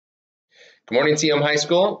Good morning, Sehome High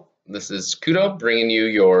School. This is Kudo bringing you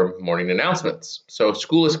your morning announcements. So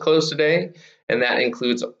school is closed today, and that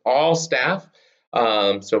includes all staff.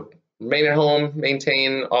 So remain at home,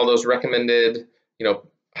 maintain all those recommended,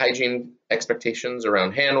 hygiene expectations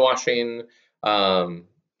around hand washing,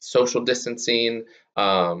 social distancing,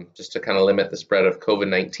 just to kind of limit the spread of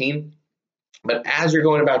COVID-19. But as you're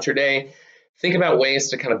going about your day, think about ways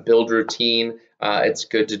to kind of build routine. It's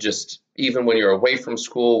good to just, even when you're away from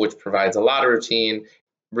school, which provides a lot of routine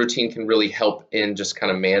can really help in just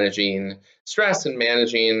kind of managing stress and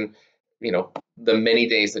managing, the many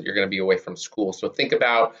days that you're going to be away from school. So think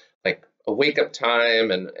about like a wake up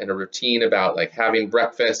time and a routine about like having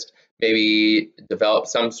breakfast, maybe develop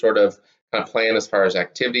some sort of kind of plan as far as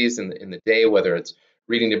activities in the day, whether it's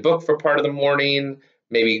reading a book for part of the morning,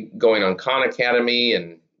 maybe going on Khan Academy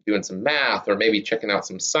and doing some math, or maybe checking out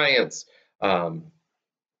some science,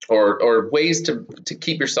 or ways to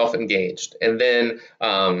keep yourself engaged. And then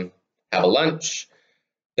have a lunch,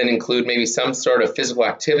 then include maybe some sort of physical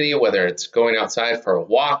activity, whether it's going outside for a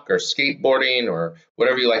walk or skateboarding or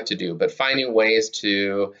whatever you like to do. But finding ways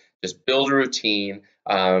to just build a routine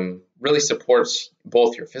really supports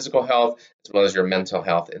both your physical health as well as your mental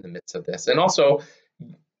health in the midst of this. And also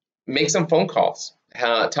make some phone calls,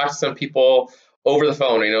 talk to some people over the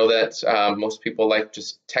phone. I know that most people like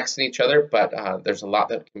just texting each other, but there's a lot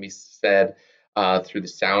that can be said through the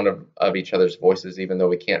sound of each other's voices, even though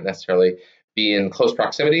we can't necessarily be in close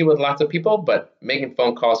proximity with lots of people. But making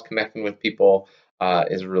phone calls, connecting with people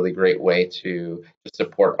is a really great way to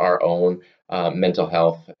support our own mental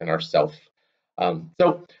health and ourself.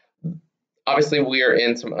 So obviously we are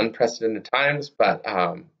in some unprecedented times, but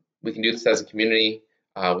we can do this as a community.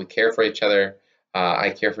 We care for each other. I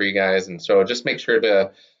care for you guys, and so just make sure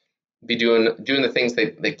to be doing the things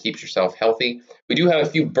that keeps yourself healthy. We do have a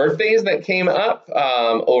few birthdays that came up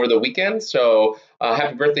over the weekend, so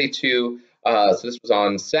happy birthday to so this was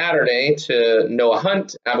on Saturday, to Noah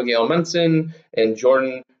Hunt, Abigail Munson, and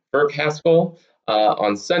Jordan Burke Haskell.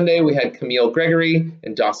 On Sunday we had Camille Gregory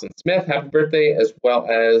and Dawson Smith, happy birthday, as well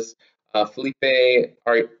as Felipe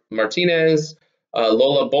Martinez,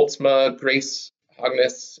 Lola Boltzma, Grace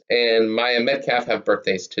Hogness, and Maya Metcalf have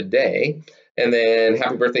birthdays today. And then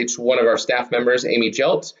happy birthday to one of our staff members, Amy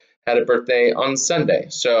Jelt, had a birthday on Sunday.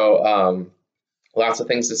 So lots of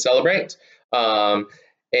things to celebrate. And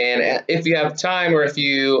if you have time, or if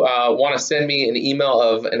you want to send me an email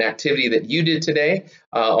of an activity that you did today,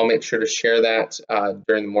 I'll make sure to share that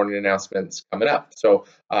during the morning announcements coming up. So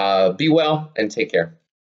be well and take care.